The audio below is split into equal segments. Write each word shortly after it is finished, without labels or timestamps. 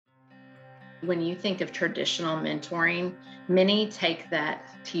When you think of traditional mentoring, many take that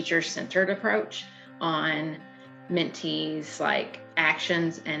teacher-centered approach on mentees, like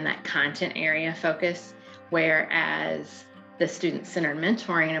actions and that content area focus, whereas the student-centered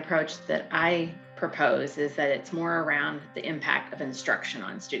mentoring approach that I propose is that it's more around the impact of instruction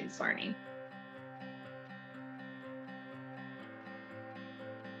on students' learning.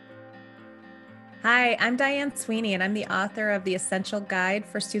 Hi, I'm Diane Sweeney, and I'm the author of The Essential Guide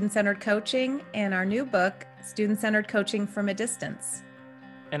for Student-Centered Coaching and our new book, Student-Centered Coaching from a Distance.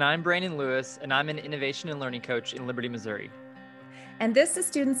 And I'm Brandon Lewis, and I'm an innovation and learning coach in Liberty, Missouri. And this is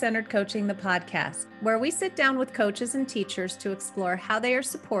Student-Centered Coaching, the podcast, where we sit down with coaches and teachers to explore how they are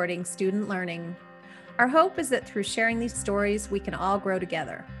supporting student learning. Our hope is that through sharing these stories, we can all grow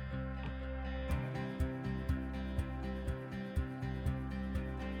together.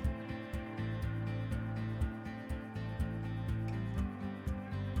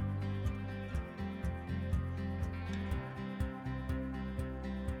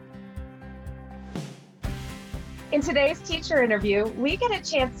 In today's teacher interview, we get a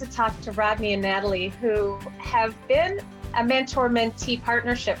chance to talk to Rodney and Natalie, who have been a mentor-mentee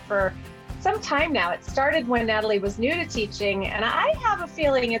partnership for some time now. It started when Natalie was new to teaching, and I have a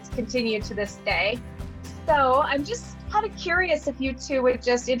feeling it's continued to this day. So I'm just kind of curious if you two would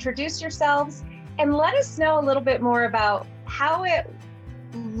just introduce yourselves and let us know a little bit more about how it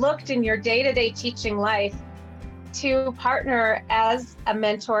looked in your day-to-day teaching life to partner as a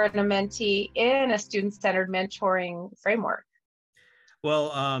mentor and a mentee in a student-centered mentoring framework.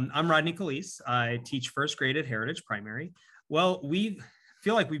 Well, I'm Rodney Calise. I teach first grade at Heritage Primary. Well, we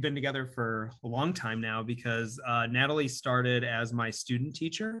feel like we've been together for a long time now because Natalie started as my student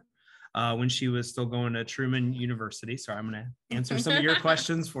teacher when she was still going to Truman University. So I'm going to answer some of your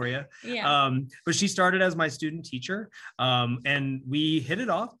questions for you. Yeah. But she started as my student teacher, and we hit it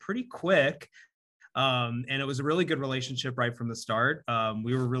off pretty quick. And it was a really good relationship right from the start.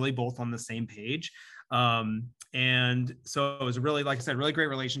 We were really both on the same page. And so it was a really, like I said, really great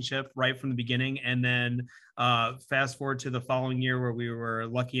relationship right from the beginning. And then fast forward to the following year where we were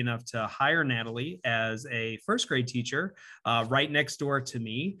lucky enough to hire Natalie as a first grade teacher right next door to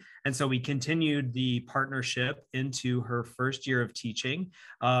me. And so we continued the partnership into her first year of teaching.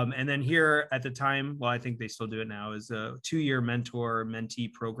 And then here at the time, well, I think they still do it now, is a 2-year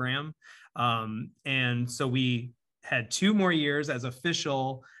mentor-mentee program. And so we had 2 more years as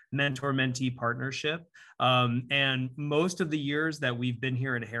official mentor-mentee partnership. And most of the years that we've been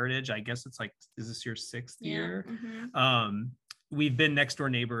here at Heritage, I guess it's like, is this your 6th year? Mm-hmm. We've been next door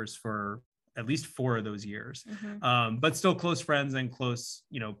neighbors for at least 4 of those years, Mm-hmm. but still close friends and close,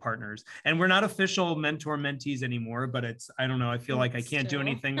 partners. And we're not official mentor-mentees anymore, but I don't know, I feel like I can't do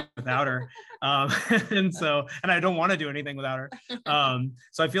anything without her. And I don't want to do anything without her.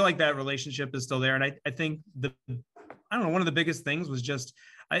 So I feel like that relationship is still there. And I think one of the biggest things was just,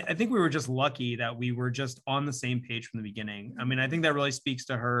 I think we were just lucky that we were just on the same page from the beginning. I mean, I think that really speaks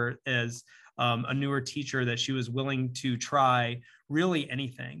to her as a newer teacher, that she was willing to try really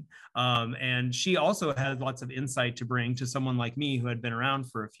anything. And she also had lots of insight to bring to someone like me who had been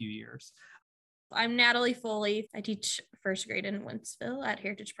around for a few years. I'm Natalie Foley. I teach first grade in Wentzville at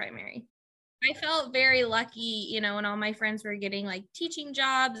Heritage Primary. I felt very lucky, when all my friends were getting like teaching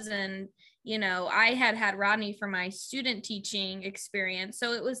jobs, and I had Rodney for my student teaching experience.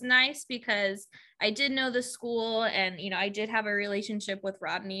 So it was nice because I did know the school, and, I did have a relationship with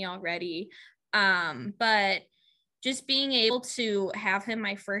Rodney already. But just being able to have him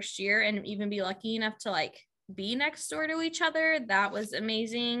my first year and even be lucky enough to like be next door to each other, that was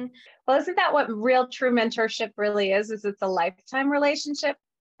amazing. Well, isn't that what real true mentorship really is it's a lifetime relationship?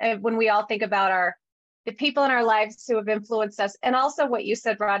 And when we all think about the people in our lives who have influenced us, and also what you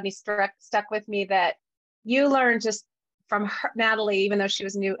said, Rodney, stuck with me, that you learned just from her, Natalie, even though she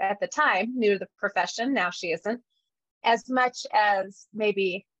was new at the time, new to the profession, now she isn't, as much as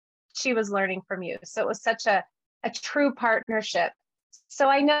maybe she was learning from you. So it was such a true partnership. So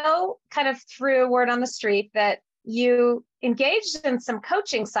I know kind of through word on the street that you engaged in some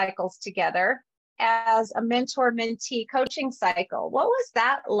coaching cycles together as a mentor-mentee coaching cycle. What was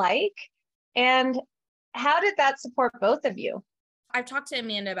that like? And how did that support both of you? I've talked to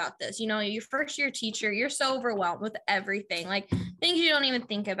Amanda about this. Your first year teacher, you're so overwhelmed with everything, like things you don't even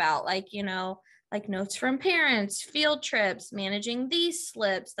think about, like notes from parents, field trips, managing these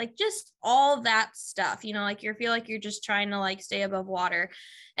slips, like just all that stuff, like you feel like you're just trying to like stay above water.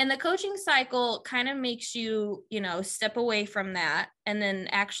 And the coaching cycle kind of makes you, step away from that and then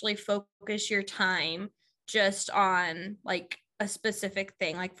actually focus your time just on like a specific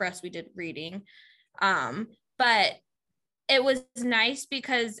thing. Like for us, we did reading. But it was nice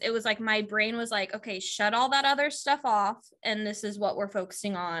because it was like my brain was like, okay, shut all that other stuff off, and this is what we're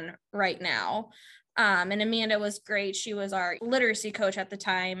focusing on right now. And Amanda was great. She was our literacy coach at the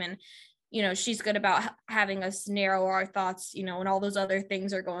time, and she's good about having us narrow our thoughts, when all those other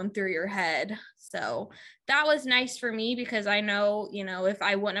things are going through your head. So that was nice for me, because I know, if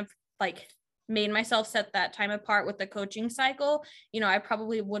I wouldn't have like made myself set that time apart with the coaching cycle, I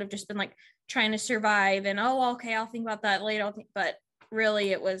probably would have just been like trying to survive and, oh, okay, I'll think about that later. But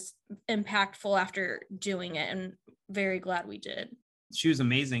really it was impactful after doing it, and very glad we did. She was an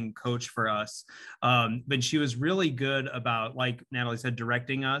amazing coach for us. But she was really good about, like Natalie said,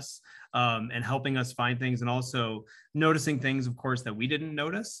 directing us and helping us find things, and also noticing things, of course, that we didn't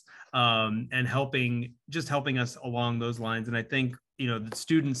notice, and helping us along those lines. And I think, the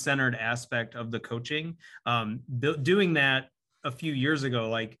student-centered aspect of the coaching, doing that a few years ago,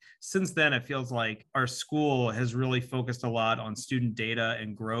 like since then, it feels like our school has really focused a lot on student data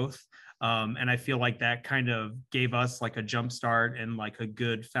and growth. And I feel like that kind of gave us like a jump start and like a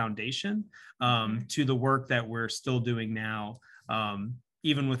good foundation to the work that we're still doing now,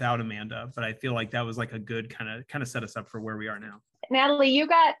 even without Amanda. But I feel like that was like a good kind of set us up for where we are now. Natalie, you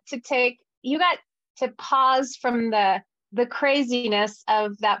got to pause from the craziness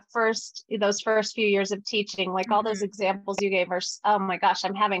of those first few years of teaching, like all those examples you gave are, oh my gosh,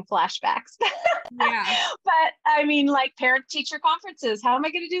 I'm having flashbacks. Yeah. But I mean, like parent teacher conferences, how am I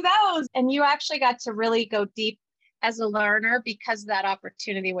going to do those? And you actually got to really go deep as a learner because that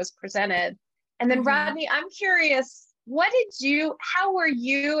opportunity was presented. And then Rodney, I'm curious, how were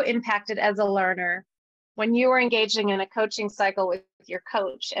you impacted as a learner when you were engaging in a coaching cycle with your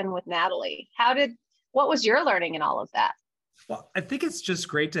coach and with Natalie? What was your learning in all of that? Well, I think it's just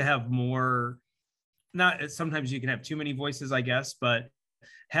great to have more, sometimes you can have too many voices, I guess, but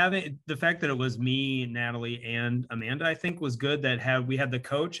having the fact that it was me, Natalie, and Amanda, I think was good. That we had the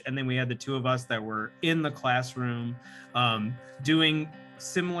coach, and then we had the two of us that were in the classroom doing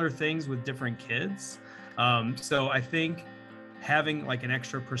similar things with different kids. So I think having like an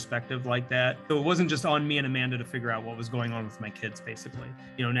extra perspective like that, so it wasn't just on me and Amanda to figure out what was going on with my kids, basically.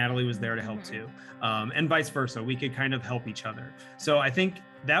 Natalie was there to help too, and vice versa. We could kind of help each other. So I think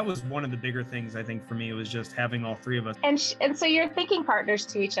that was one of the bigger things, I think, for me. It was just having all three of us. And so you're thinking partners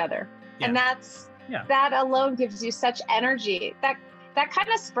to each other. Yeah. And that alone gives you such energy. That kind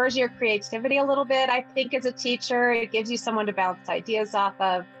of spurs your creativity a little bit. I think as a teacher, it gives you someone to bounce ideas off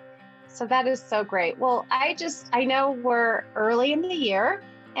of. So that is so great. Well, I know we're early in the year,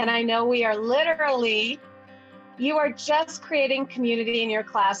 and I know you are just creating community in your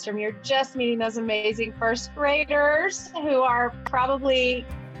classroom. You're just meeting those amazing first graders who are probably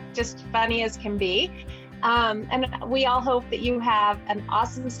just funny as can be. And we all hope that you have an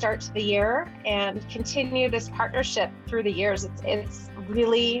awesome start to the year and continue this partnership through the years. It's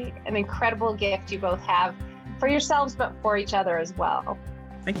really an incredible gift you both have for yourselves, but for each other as well.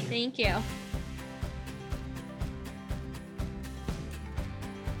 Thank you. Thank you.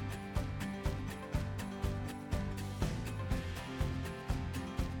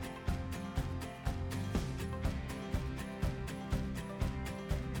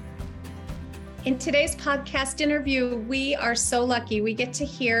 In today's podcast interview, we are so lucky. We get to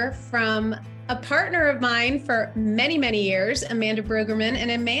hear from a partner of mine for many, many years, Amanda Brueggeman. And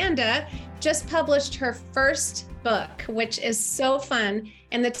Amanda just published her first book, which is so fun.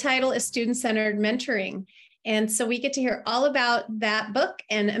 And the title is Student-Centered Mentoring. And so we get to hear all about that book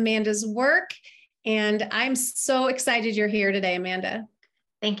and Amanda's work. And I'm so excited you're here today, Amanda.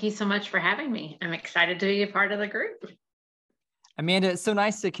 Thank you so much for having me. I'm excited to be a part of the group. Amanda, it's so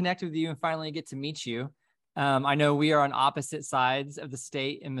nice to connect with you and finally get to meet you. I know we are on opposite sides of the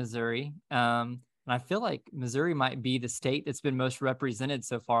state in Missouri. And I feel like Missouri might be the state that's been most represented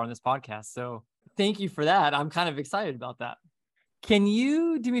so far on this podcast. So thank you for that. I'm kind of excited about that. Can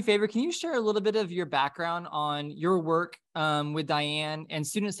you do me a favor? Can you share a little bit of your background on your work with Diane and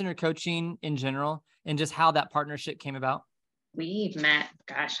student-centered coaching in general, and just how that partnership came about? We met,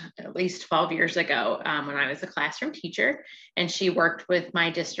 at least 12 years ago when I was a classroom teacher, and she worked with my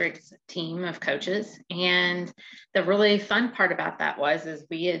district's team of coaches. And the really fun part about that is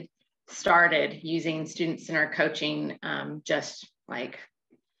we had started using student-centered coaching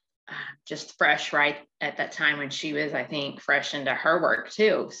just fresh right at that time when she was, I think, fresh into her work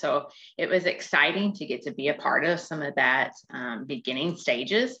too. So it was exciting to get to be a part of some of that beginning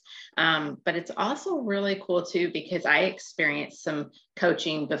stages. But it's also really cool too, because I experienced some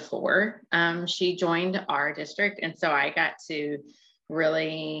coaching before she joined our district. And so I got to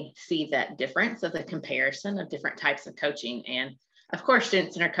really see that difference of the comparison of different types of coaching. And of course,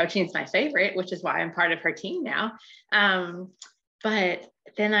 student-centered coaching is my favorite, which is why I'm part of her team now. But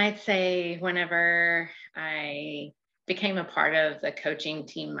then I'd say whenever I became a part of the coaching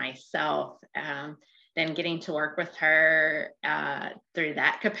team myself, then getting to work with her through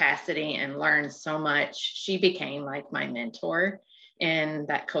that capacity and learn so much, she became like my mentor in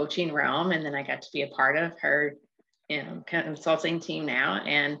that coaching realm. And then I got to be a part of her consulting team now,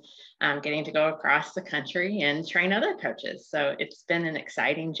 and getting to go across the country and train other coaches. So it's been an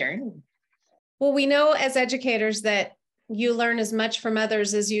exciting journey. Well, we know as educators that you learn as much from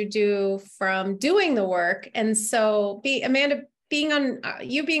others as you do from doing the work. And so Amanda, being on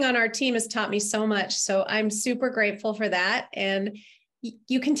our team has taught me so much. So I'm super grateful for that. And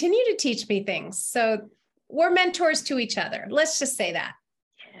you continue to teach me things. So we're mentors to each other. Let's just say that.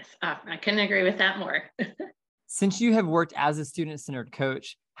 Yes, I couldn't agree with that more. Since you have worked as a student-centered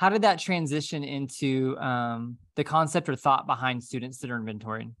coach, how did that transition into the concept or thought behind student-centered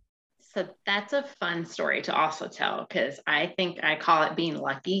mentoring? So that's a fun story to also tell, because I think I call it being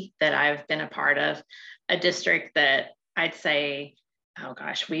lucky that I've been a part of a district that I'd say, oh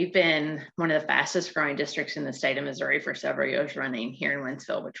gosh, we've been one of the fastest growing districts in the state of Missouri for several years running here in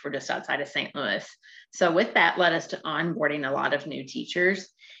Wentzville, which we're just outside of St. Louis. So with that led us to onboarding a lot of new teachers.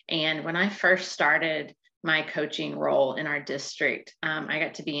 And when I first started my coaching role in our district, I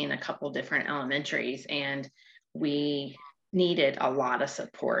got to be in a couple different elementaries, and we needed a lot of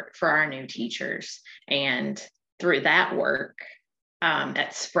support for our new teachers. And through that work,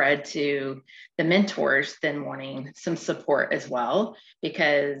 that spread to the mentors then wanting some support as well,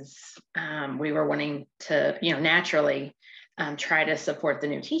 because we were wanting to, naturally try to support the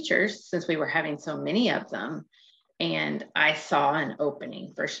new teachers since we were having so many of them. And I saw an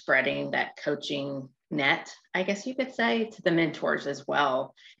opening for spreading that coaching net, I guess you could say, to the mentors as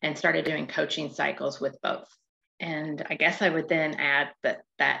well, and started doing coaching cycles with both. And I guess I would then add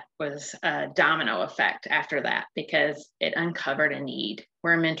that was a domino effect after that, because it uncovered a need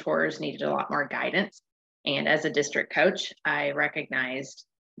where mentors needed a lot more guidance. And as a district coach, I recognized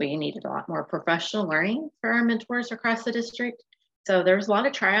we needed a lot more professional learning for our mentors across the district. So there was a lot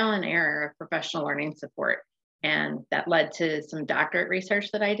of trial and error of professional learning support. And that led to some doctorate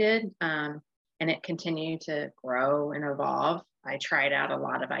research that I did. And it continued to grow and evolve. I tried out a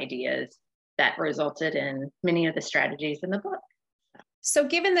lot of ideas that resulted in many of the strategies in the book. So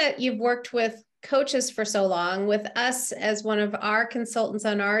given that you've worked with coaches for so long, with us as one of our consultants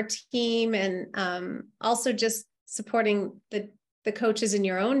on our team, and also just supporting the coaches in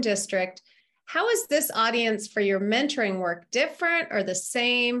your own district, how is this audience for your mentoring work different or the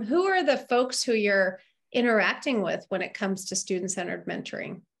same? Who are the folks who you're interacting with when it comes to student-centered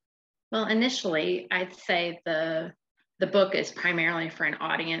mentoring? Well, initially, I'd say the book is primarily for an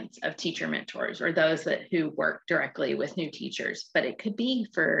audience of teacher mentors, or those who work directly with new teachers, but it could be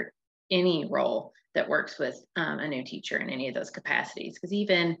for any role that works with a new teacher in any of those capacities, because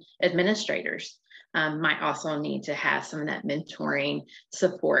even administrators might also need to have some of that mentoring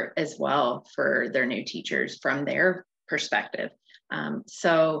support as well for their new teachers from their perspective.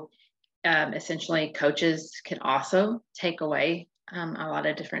 Essentially, coaches can also take away a lot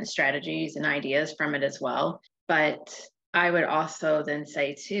of different strategies and ideas from it as well. But I would also then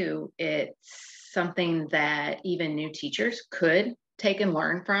say too, it's something that even new teachers could take and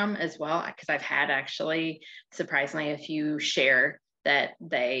learn from as well, because I've had actually surprisingly a few share that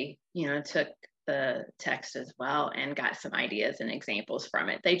they, took the text as well and got some ideas and examples from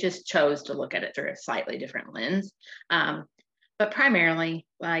it. They just chose to look at it through a slightly different lens. But primarily,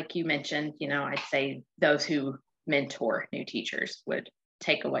 like you mentioned, I'd say those who mentor new teachers would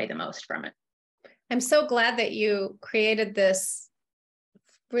take away the most from it. I'm so glad that you created this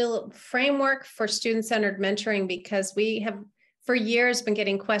real framework for student-centered mentoring, because we have for years been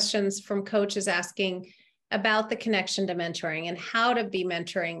getting questions from coaches asking about the connection to mentoring and how to be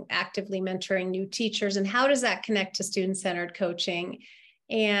actively mentoring new teachers, and how does that connect to student-centered coaching.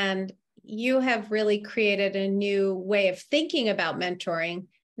 And you have really created a new way of thinking about mentoring,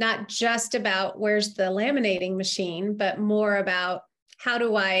 not just about where's the laminating machine, but more about how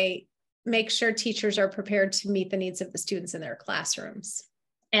do I make sure teachers are prepared to meet the needs of the students in their classrooms.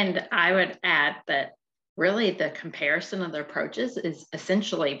 And I would add that really the comparison of the approaches is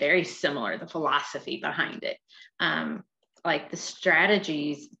essentially very similar, the philosophy behind it. Like the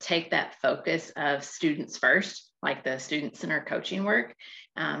strategies take that focus of students first, like the student-centered coaching work.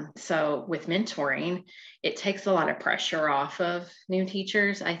 So with mentoring, it takes a lot of pressure off of new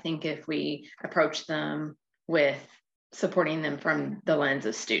teachers. I think if we approach them with supporting them from the lens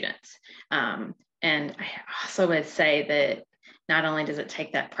of students. And I also would say that not only does it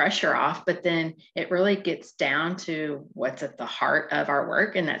take that pressure off, but then it really gets down to what's at the heart of our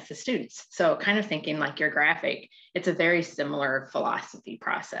work, and that's the students. So kind of thinking like your graphic, it's a very similar philosophy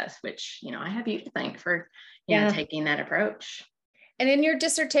process, which, I have you to thank for, taking that approach. And in your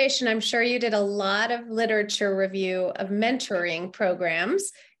dissertation, I'm sure you did a lot of literature review of mentoring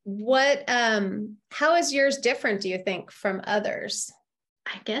programs. How is yours different, do you think, from others?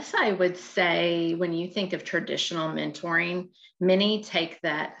 I guess I would say when you think of traditional mentoring, many take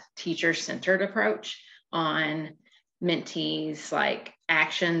that teacher-centered approach on mentees, like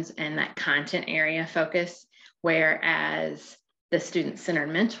actions and that content area focus, whereas the student-centered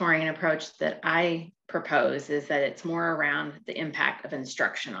mentoring approach that I propose is that it's more around the impact of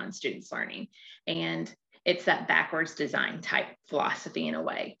instruction on students' learning. And it's that backwards design type philosophy in a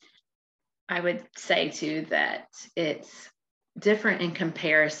way. I would say too that it's different in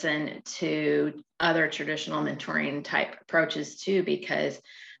comparison to other traditional mentoring type approaches too, because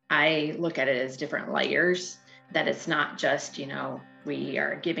I look at it as different layers, that it's not just, we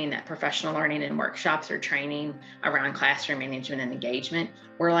are giving that professional learning in workshops or training around classroom management and engagement.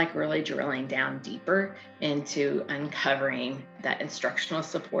 We're like really drilling down deeper into uncovering that instructional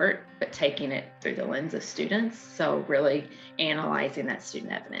support, but taking it through the lens of students. So really analyzing that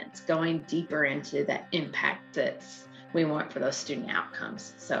student evidence, going deeper into that impact that we want for those student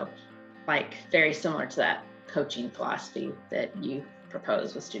outcomes. So like very similar to that coaching philosophy that you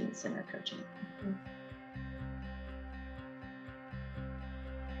propose with student-centered coaching. Mm-hmm.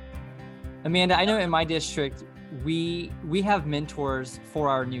 Amanda, I know in my district, we have mentors for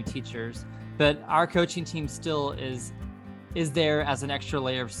our new teachers, but our coaching team still is there as an extra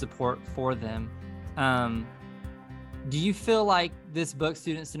layer of support for them. Do you feel like this book,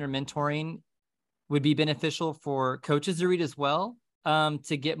 Student-Centered Mentoring, would be beneficial for coaches to read as well,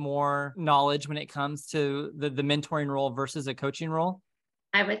 to get more knowledge when it comes to the mentoring role versus a coaching role?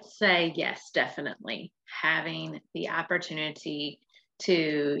 I would say yes, definitely. Having the opportunity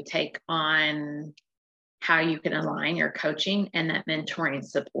to take on how you can align your coaching and that mentoring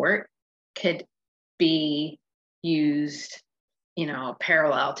support could be used,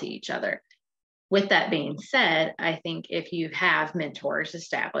 parallel to each other. With that being said, I think if you have mentors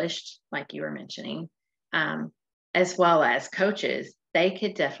established, like you were mentioning, as well as coaches, they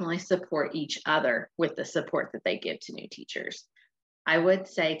could definitely support each other with the support that they give to new teachers. I would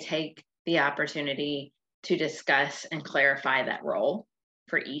say take the opportunity to discuss and clarify that role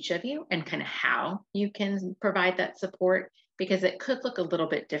for each of you and kind of how you can provide that support, because it could look a little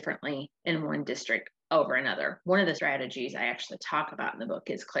bit differently in one district over another. One of the strategies I actually talk about in the book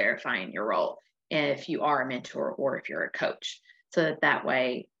is clarifying your role if you are a mentor or if you're a coach, so that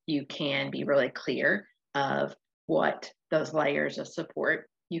way you can be really clear of what those layers of support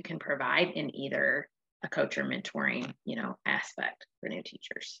you can provide in either a coach or mentoring, aspect for new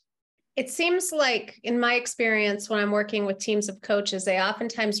teachers. It seems like, in my experience, when I'm working with teams of coaches, they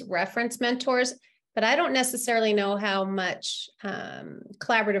oftentimes reference mentors, but I don't necessarily know how much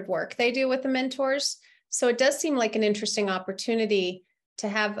collaborative work they do with the mentors. So it does seem like an interesting opportunity to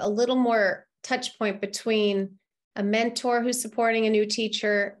have a little more touch point between a mentor who's supporting a new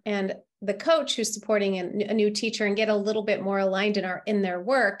teacher and the coach who's supporting a new teacher, and get a little bit more aligned in their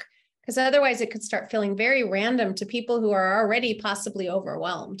work, because otherwise it could start feeling very random to people who are already possibly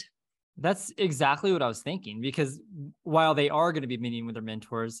overwhelmed. That's exactly what I was thinking, because while they are going to be meeting with their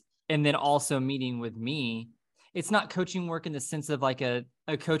mentors and then also meeting with me, it's not coaching work in the sense of like a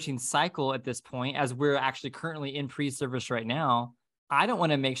coaching cycle at this point, as we're actually currently in pre-service right now. I don't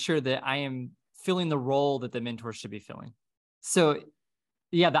want to make sure that I am filling the role that the mentor should be filling. So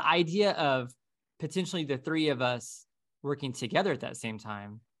yeah, the idea of potentially the three of us working together at that same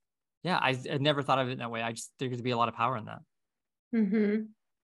time. Yeah, I never thought of it in that way. I just think there'd be a lot of power in that. Mm-hmm.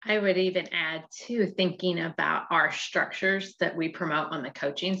 I would even add to thinking about our structures that we promote on the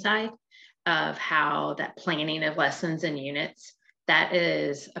coaching side, of how that planning of lessons and units, that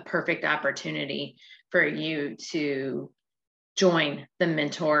is a perfect opportunity for you to join the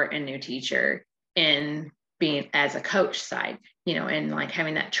mentor and new teacher in being as a coach side, and like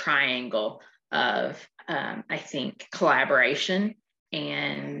having that triangle of, I think, collaboration,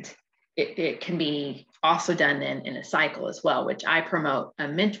 and it can be also done then in a cycle as well, which I promote a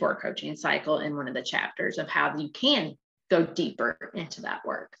mentor coaching cycle in one of the chapters of how you can go deeper into that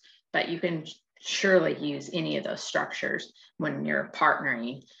work. But you can surely use any of those structures when you're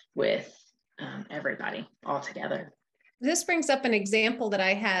partnering with everybody all together. This brings up an example that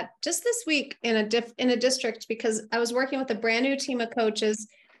I had just this week in a district, because I was working with a brand new team of coaches,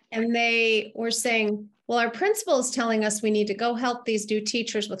 and they were saying, well, our principal is telling us we need to go help these new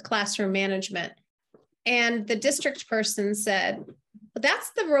teachers with classroom management. And the district person said, well,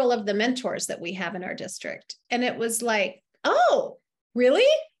 that's the role of the mentors that we have in our district. And it was like, oh, really?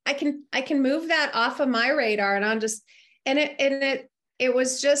 I can move that off of my radar. And I'm just, it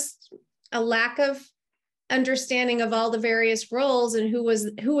was just a lack of understanding of all the various roles and who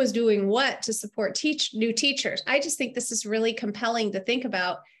was doing what to support new teachers. I just think this is really compelling to think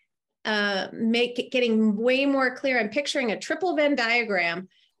about, getting way more clear. I'm picturing a triple Venn diagram: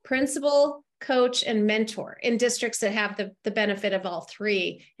 principal, coach, and mentor in districts that have the benefit of all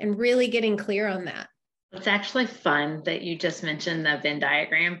three, and really getting clear on that. It's actually fun that you just mentioned the Venn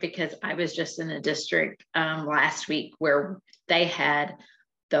diagram, because I was just in a district last week where they had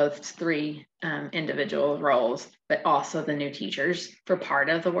those three individual roles, but also the new teachers for part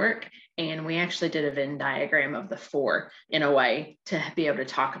of the work. And we actually did a Venn diagram of the four in a way to be able to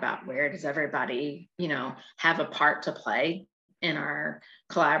talk about where does everybody, have a part to play in our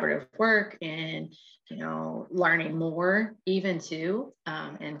collaborative work, and learning more even too,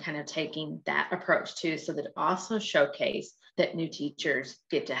 and kind of taking that approach too, so that it also showcase that new teachers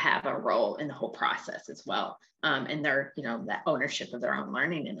get to have a role in the whole process as well, and their that ownership of their own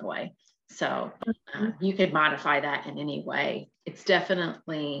learning in a way. So you could modify that in any way. It's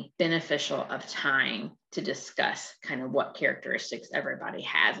definitely beneficial of time to discuss kind of what characteristics everybody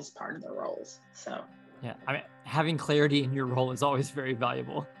has as part of the roles. So yeah, I mean, having clarity in your role is always very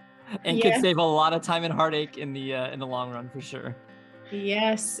valuable, and could save a lot of time and heartache in the long run, for sure.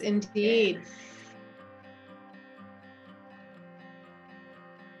 Yes, indeed. yes.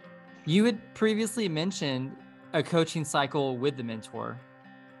 You had previously mentioned a coaching cycle with the mentor.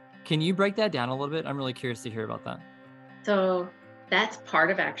 Can you break that down a little bit? I'm really curious to hear about that. So that's part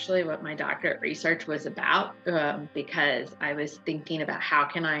of actually what my doctorate research was about, because I was thinking about how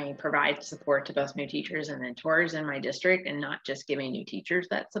can I provide support to both new teachers and mentors in my district, and not just giving new teachers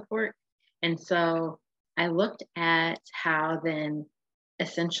that support. And so I looked at how then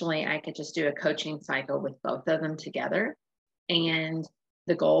essentially I could just do a coaching cycle with both of them together. And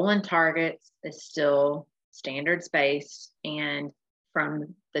the goal and targets is still standards based, and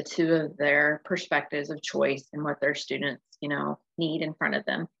from the two of their perspectives of choice and what their students, need in front of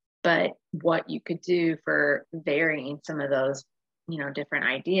them. But what you could do for varying some of those, different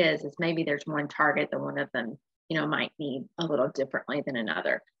ideas is maybe there's one target that one of them, might need a little differently than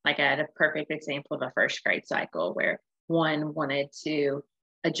another. Like I had a perfect example of a first grade cycle where one wanted to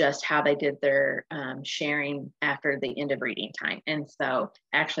adjust how they did their sharing after the end of reading time. And so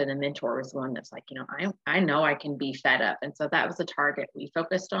actually the mentor was the one that's like, I know I can be fed up. And so that was a target we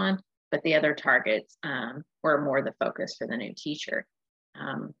focused on, but the other targets were more the focus for the new teacher.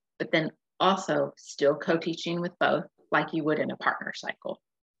 But then also still co-teaching with both, like you would in a partner cycle.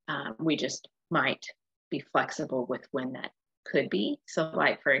 We just might be flexible with when that could be. So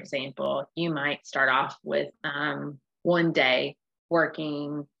like, for example, you might start off with one day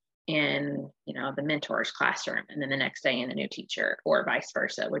working in the mentor's classroom, and then the next day in the new teacher, or vice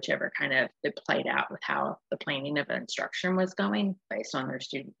versa, whichever kind of it played out with how the planning of instruction was going based on their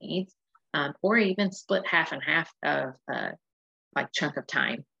student needs, or even split half and half of like chunk of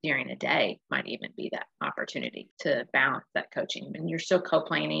time during a day might even be that opportunity to balance that coaching. And you're still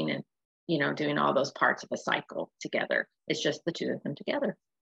co-planning and doing all those parts of a cycle together. It's just the two of them together.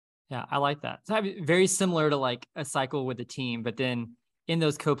 Yeah, I like that. So very similar to like a cycle with a team, but then in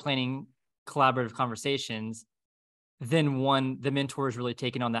those co-planning collaborative conversations, then the mentor is really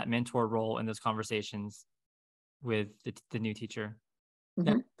taking on that mentor role in those conversations with the new teacher. Mm-hmm.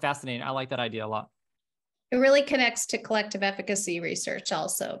 Yeah, fascinating. I like that idea a lot. It really connects to collective efficacy research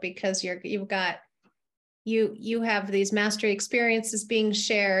also, because you have these mastery experiences being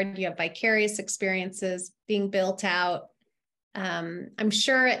shared, you have vicarious experiences being built out. I'm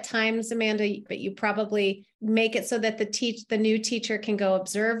sure at times, Amanda, but you probably make it so that the new teacher can go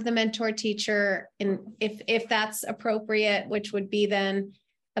observe the mentor teacher, and if that's appropriate, which would be then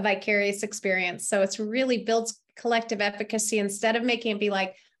a vicarious experience. So it's really builds collective efficacy instead of making it be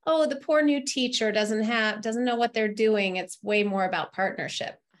like, oh, the poor new teacher doesn't know what they're doing. It's way more about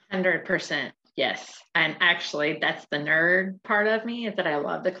partnership. 100%. Yes. And actually, that's the nerd part of me, is that I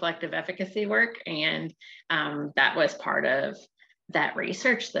love the collective efficacy work. And that was part of that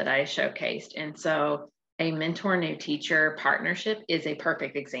research that I showcased. And so a mentor new teacher partnership is a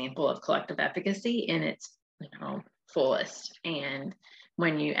perfect example of collective efficacy in its fullest. And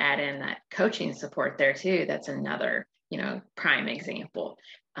when you add in that coaching support there too, that's another prime example.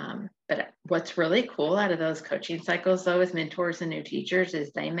 But what's really cool out of those coaching cycles, though, as mentors and new teachers,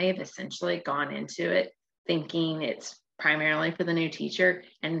 is they may have essentially gone into it thinking it's primarily for the new teacher.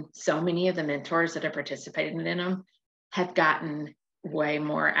 And so many of the mentors that have participated in them have gotten way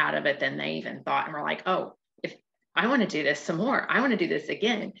more out of it than they even thought. And we're like, oh, if I want to do this some more, I want to do this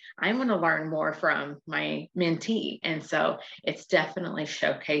again, I want to learn more from my mentee. And so it's definitely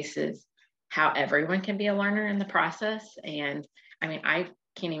showcases how everyone can be a learner in the process. And I mean, I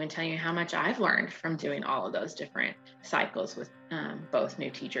can't even tell you how much I've learned from doing all of those different cycles with both new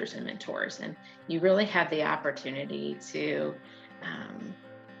teachers and mentors. And you really have the opportunity to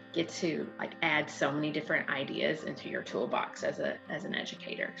get to like add so many different ideas into your toolbox as an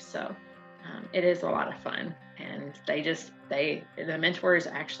educator. So it is a lot of fun, and the mentors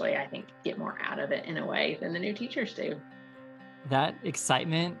actually, I think, get more out of it in a way than the new teachers do. That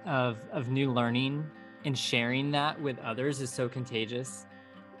excitement of new learning and sharing that with others is so contagious.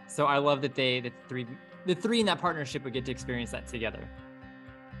 So I love that the three in that partnership would get to experience that together.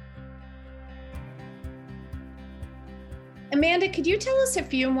 Amanda, could you tell us a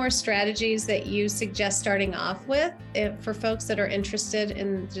few more strategies that you suggest starting off with for folks that are interested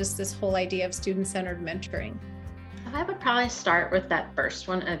in just this whole idea of student-centered mentoring? I would probably start with that first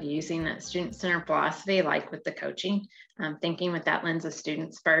one of using that student-centered philosophy, like with the coaching, thinking with that lens of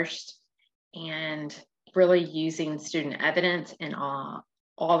students first, and really using student evidence in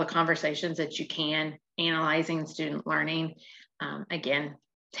all the conversations that you can, analyzing student learning. Again,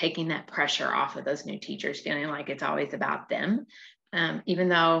 taking that pressure off of those new teachers, feeling like it's always about them. Even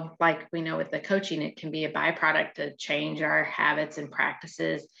though, like we know with the coaching, it can be a byproduct to change our habits and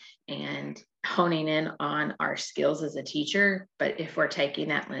practices and honing in on our skills as a teacher. But if we're taking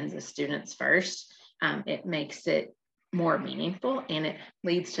that lens of students first, it makes it more meaningful, and it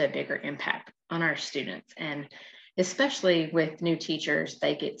leads to a bigger impact on our students. And especially with new teachers,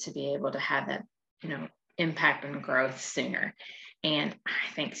 they get to be able to have that, impact and growth sooner. And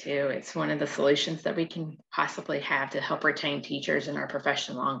I think too, it's one of the solutions that we can possibly have to help retain teachers in our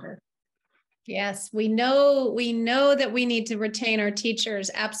profession longer. Yes, we know that we need to retain our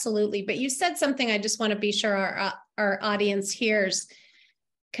teachers, absolutely. But you said something I just want to be sure our audience hears,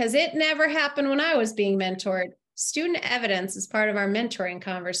 because it never happened when I was being mentored. Student evidence is part of our mentoring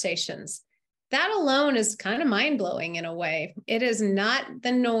conversations. That alone is kind of mind-blowing in a way. It is not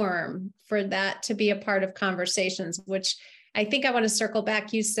the norm for that to be a part of conversations, which I think I want to circle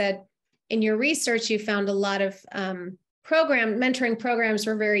back. You said in your research, you found a lot of mentoring programs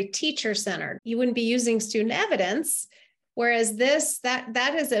were very teacher-centered. You wouldn't be using student evidence, whereas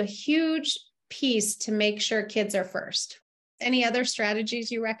that is a huge piece to make sure kids are first. Any other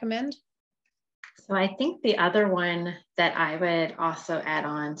strategies you recommend? So I think the other one that I would also add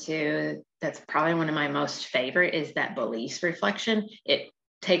on to, that's probably one of my most favorite, is that beliefs reflection. It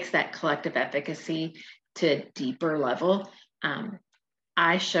takes that collective efficacy to a deeper level.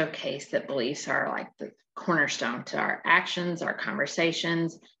 I showcase that beliefs are like the cornerstone to our actions, our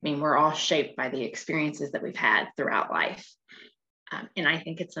conversations. I mean, we're all shaped by the experiences that we've had throughout life. And I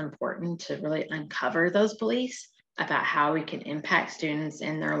think it's important to really uncover those beliefs about how we can impact students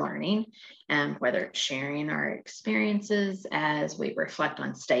in their learning, and whether it's sharing our experiences as we reflect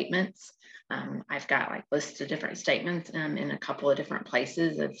on statements. I've got like lists of different statements in a couple of different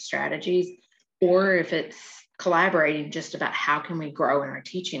places of strategies, or if it's collaborating just about how can we grow in our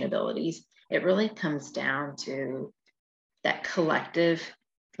teaching abilities. It really comes down to that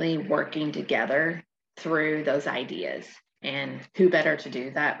collectively working together through those ideas, and who better to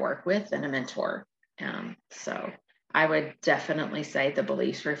do that work with than a mentor. So I would definitely say the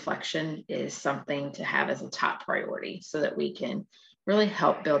beliefs reflection is something to have as a top priority, so that we can really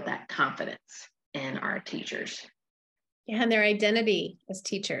help build that confidence in our teachers. Yeah, and their identity as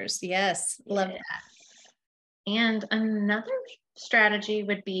teachers. Yes, love that. And another strategy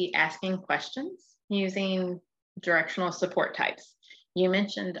would be asking questions using directional support types. You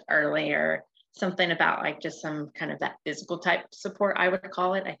mentioned earlier something about like just some kind of that physical type support, I would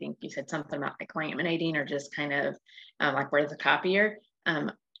call it. I think you said something about like laminating, or just kind of like where's the copier.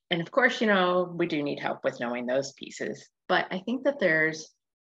 And of course, we do need help with knowing those pieces, but I think that there's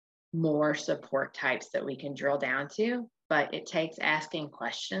more support types that we can drill down to, but it takes asking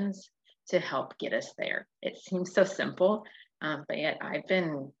questions to help get us there. It seems so simple, but yet I've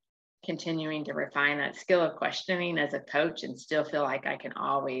been continuing to refine that skill of questioning as a coach, and still feel like I can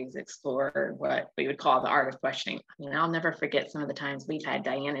always explore what we would call the art of questioning. I mean, I'll never forget some of the times we've had,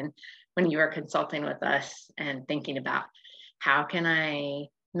 Diane, and when you were consulting with us and thinking about how can I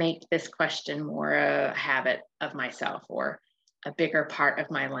make this question more a habit of myself, or a bigger part of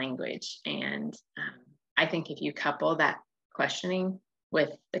my language. And I think if you couple that questioning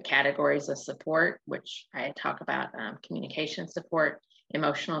with the categories of support, which I talk about, communication support,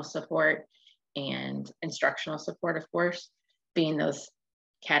 emotional support, and instructional support, of course, being those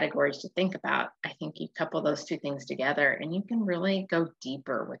categories to think about. I think you couple those two things together and you can really go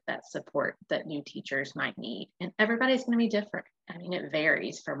deeper with that support that new teachers might need. And everybody's going to be different. I mean, it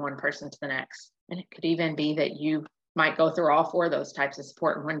varies from one person to the next. And it could even be that you might go through all 4 of those types of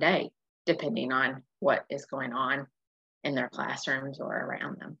support in one day, depending on what is going on in their classrooms or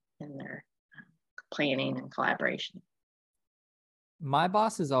around them in their planning and collaboration. My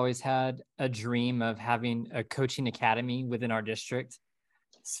boss has always had a dream of having a coaching academy within our district.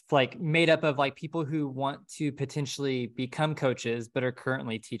 It's like made up of like people who want to potentially become coaches, but are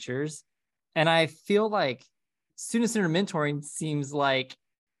currently teachers. And I feel like student-centered mentoring seems like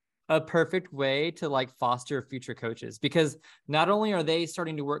a perfect way to like foster future coaches, because not only are they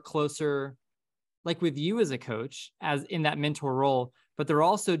starting to work closer like with you as a coach as in that mentor role, but they're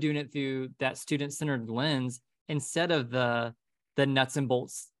also doing it through that student-centered lens instead of the nuts and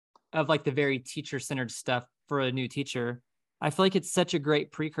bolts of like the very teacher-centered stuff for a new teacher. I feel like it's such a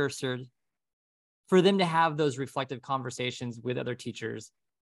great precursor for them to have those reflective conversations with other teachers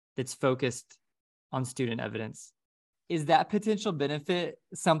that's focused on student evidence. Is that potential benefit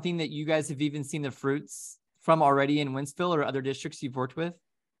something that you guys have even seen the fruits from already in Wentzville or other districts you've worked with?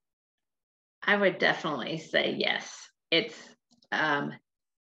 I would definitely say yes. It's that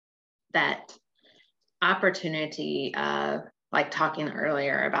opportunity of like talking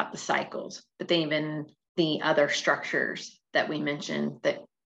earlier about the cycles, but then even the other structures that we mentioned that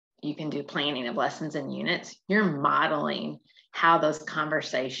you can do planning of lessons and units. You're modeling how those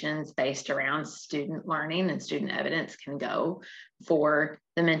conversations based around student learning and student evidence can go for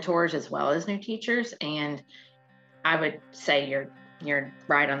the mentors as well as new teachers. And I would say you're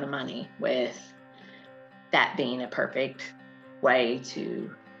right on the money with that being a perfect way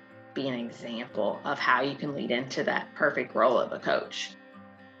to be an example of how you can lead into that perfect role of a coach.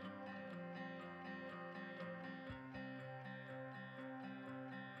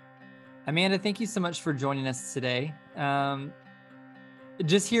 Amanda, thank you so much for joining us today.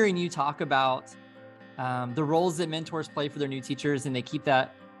 Just hearing you talk about the roles that mentors play for their new teachers, and they keep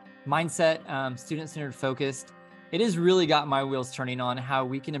that mindset student-centered focused, it has really got my wheels turning on how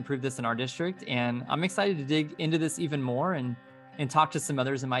we can improve this in our district. And I'm excited to dig into this even more and talk to some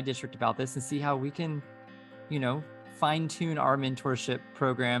others in my district about this and see how we can, fine tune our mentorship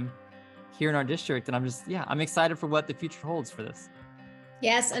program here in our district. And I'm excited for what the future holds for this.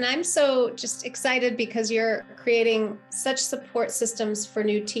 Yes, and I'm so just excited because you're creating such support systems for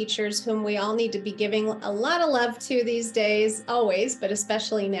new teachers whom we all need to be giving a lot of love to these days, always, but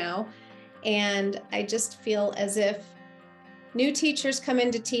especially now. And I just feel as if new teachers come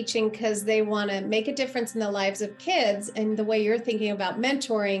into teaching because they want to make a difference in the lives of kids, and the way you're thinking about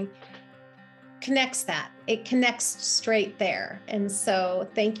mentoring connects that. It connects straight there. And so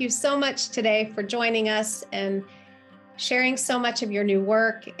thank you so much today for joining us and sharing so much of your new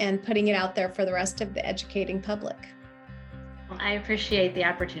work and putting it out there for the rest of the educating public. Well, I appreciate the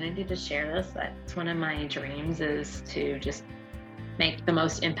opportunity to share this. That's one of my dreams, is to just make the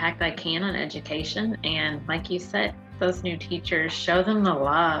most impact I can on education. And like you said, those new teachers, show them the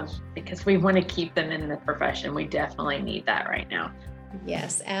love, because we want to keep them in the profession. We definitely need that right now.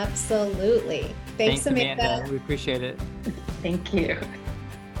 Yes, absolutely. Thanks, Amanda. We appreciate it. Thank you.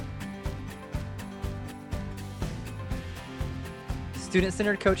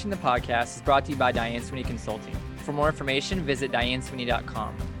 Student-Centered Coaching, the podcast, is brought to you by Diane Sweeney Consulting. For more information, visit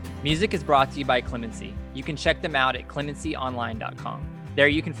dianesweeney.com. Music is brought to you by Clemency. You can check them out at clemencyonline.com. There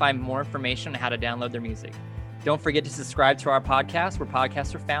you can find more information on how to download their music. Don't forget to subscribe to our podcast where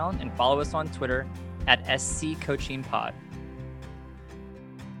podcasts are found, and follow us on Twitter at SC Coaching Pod.